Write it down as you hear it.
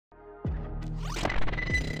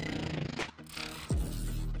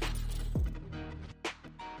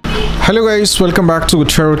Hello guys, welcome back to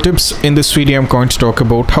Charo Tips. In this video I'm going to talk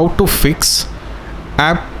about how to fix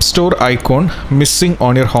App Store icon missing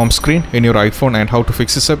on your home screen in your iPhone and how to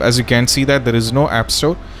fix this up. As you can see that there is no App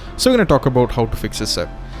Store, so we're going to talk about how to fix this up.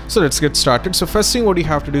 So let's get started. So first thing what you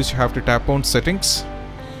have to do is you have to tap on settings,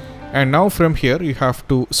 and now from here you have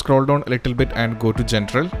to scroll down a little bit and go to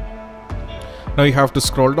general. Now you have to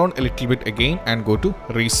scroll down a little bit again and go to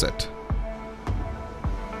reset.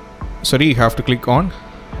 Sorry, you have to click on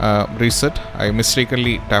reset. I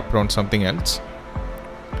mistakenly tapped on something else.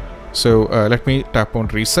 So let me tap on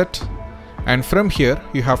reset, and from here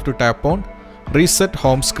you have to tap on reset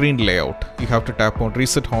home screen layout. You have to tap on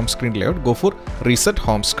reset home screen layout, go for reset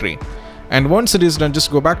home screen, and once it is done just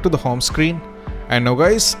go back to the home screen. And now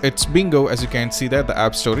guys, it's bingo. As you can see that the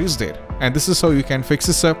App Store is there, and this is how you can fix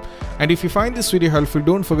this up. And if you find this video helpful,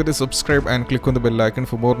 don't forget to subscribe and click on the bell icon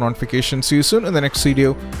for more notifications. See you soon in the next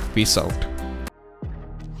video. Peace out.